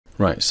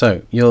Right,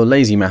 so your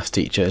lazy maths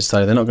teacher has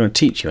decided they're not going to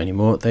teach you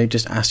anymore. They've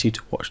just asked you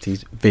to watch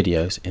these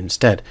videos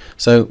instead.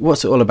 So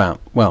what's it all about?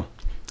 Well,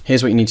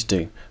 here's what you need to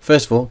do.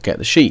 First of all, get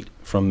the sheet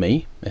from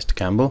me, Mr.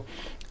 Campbell,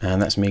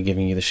 and that's me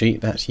giving you the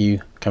sheet. That's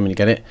you coming to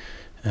get it.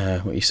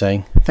 What are you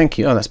saying? Thank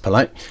you. Oh, that's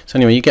polite. So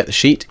anyway, you get the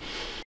sheet,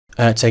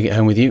 take it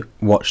home with you,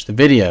 watch the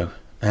video,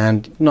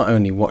 and not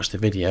only watch the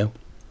video,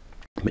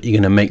 but you're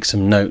going to make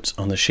some notes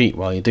on the sheet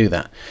while you do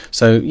that.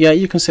 So yeah,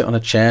 you can sit on a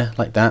chair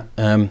like that,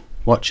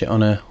 watch it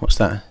on a, what's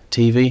that,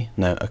 TV?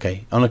 No,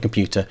 okay, on a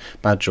computer.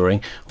 Bad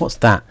drawing. What's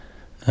that?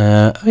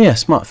 Oh yeah,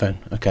 smartphone.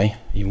 Okay,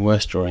 even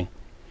worse drawing.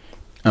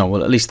 Oh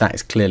well, at least that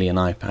is clearly an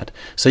iPad.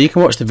 So you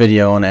can watch the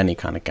video on any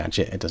kind of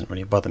gadget. It doesn't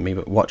really bother me,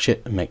 but watch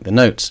it and make the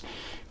notes.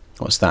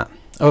 What's that?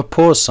 Oh, a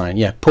pause sign.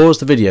 Yeah, pause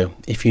the video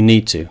if you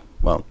need to.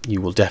 Well, you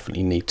will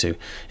definitely need to.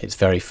 It's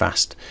very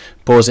fast.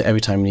 Pause it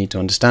every time you need to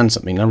understand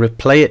something. Now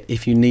replay it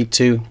if you need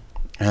to,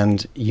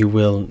 and you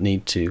will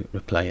need to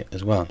replay it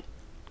as well.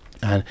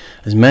 And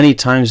as many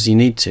times as you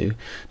need to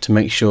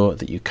make sure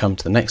that you come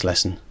to the next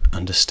lesson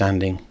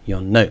understanding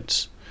your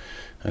notes.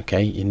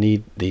 Okay, you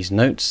need these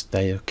notes.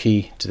 They are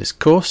key to this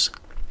course.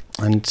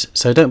 And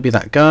so don't be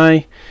that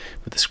guy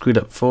with the screwed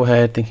up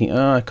forehead thinking,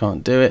 oh, I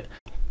can't do it.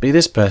 Be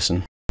this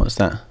person. What's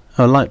that?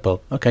 Oh, light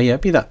bulb. Okay, yeah,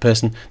 be that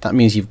person. That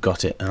means you've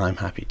got it, and I'm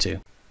happy too.